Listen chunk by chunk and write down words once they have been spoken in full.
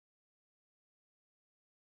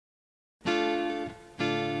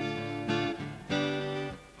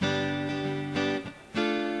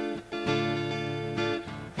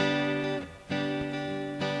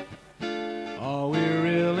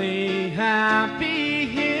happy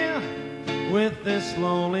here with this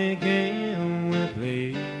lonely game we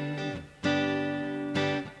play.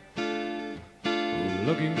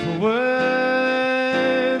 Looking for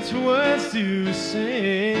words, words to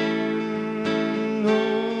sing.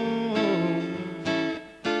 Oh,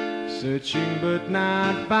 searching but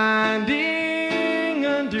not finding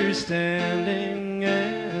understanding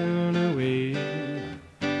anyway.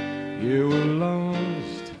 You were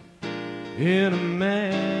lost in a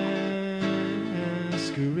masquerade,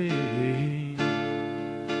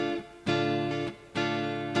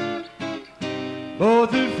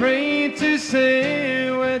 both afraid to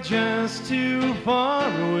say we're just too far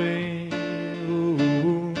away.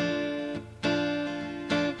 Ooh,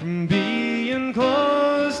 from being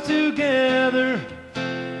close together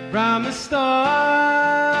from the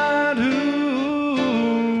start.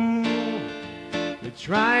 Ooh, we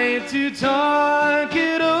tried to talk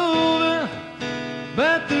it over,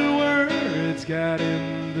 but the words got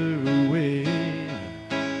in the way.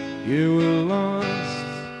 You were lost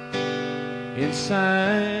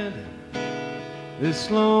inside this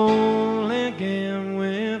lonely game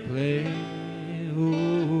we play.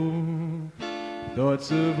 Ooh,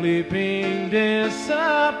 thoughts of leaping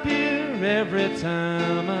disappear every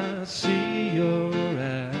time I see your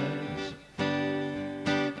eyes.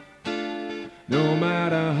 No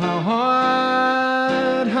matter how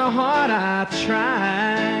hard I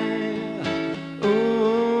try,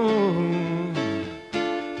 oh,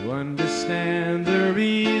 to understand the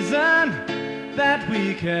reason that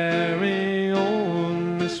we carry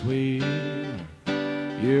on this way.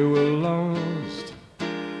 You were lost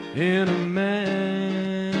in a masquerade,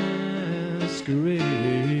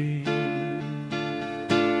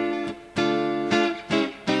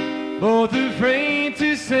 both afraid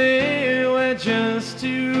to say we're just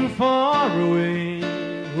too far away.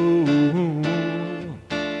 Ooh,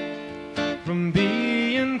 from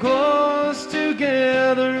being close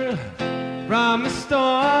together from the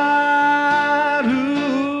start.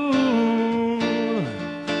 Ooh,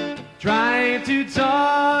 tried to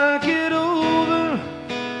talk it over,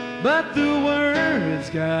 but the words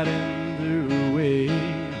got in the way.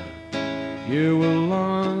 You were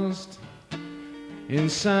lost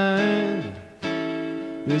inside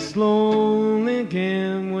this lonely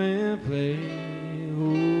game we play.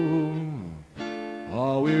 Ooh,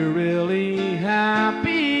 are we really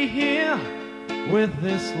happy here with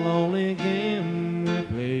this lonely game we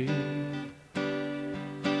play?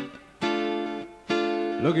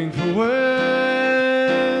 Looking for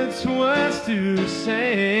words, words to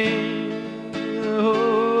say.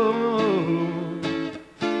 Oh,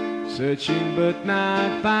 searching but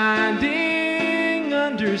not finding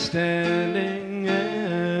understanding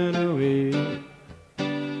anyway.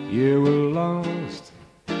 You were lost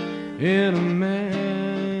in a masquerade.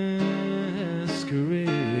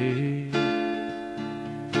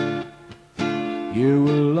 You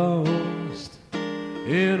were lost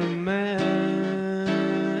in a masquerade.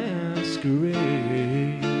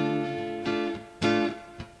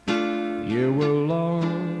 You were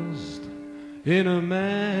lost in a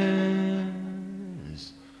masquerade.